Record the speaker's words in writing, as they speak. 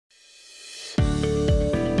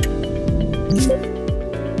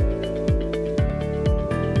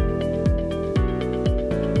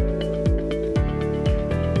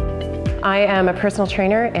I am a personal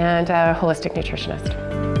trainer and a holistic nutritionist.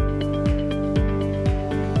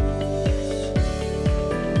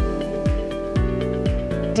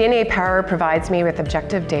 dnaPower provides me with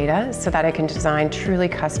objective data so that I can design truly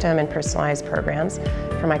custom and personalized programs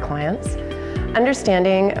for my clients.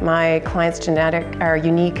 Understanding my clients'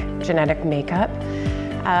 unique genetic makeup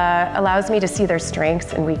allows me to see their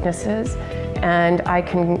strengths and weaknesses, and I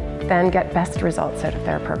can then get best results out of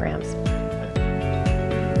their programs.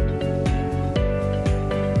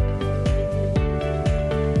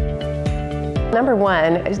 Number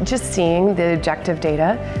one, just seeing the objective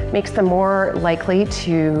data makes them more likely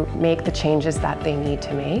to make the changes that they need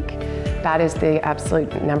to make. That is the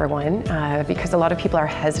absolute number one, because a lot of people are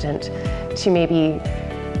hesitant to maybe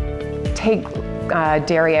take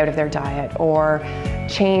dairy out of their diet or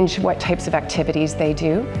change what types of activities they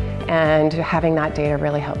do, and having that data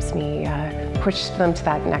really helps me push them to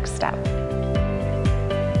that next step.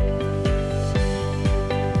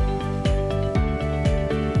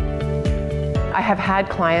 I have had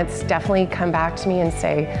clients definitely come back to me and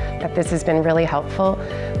say that this has been really helpful.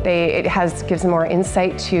 It gives them more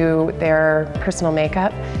insight to their personal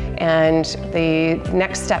makeup and the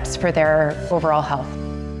next steps for their overall health.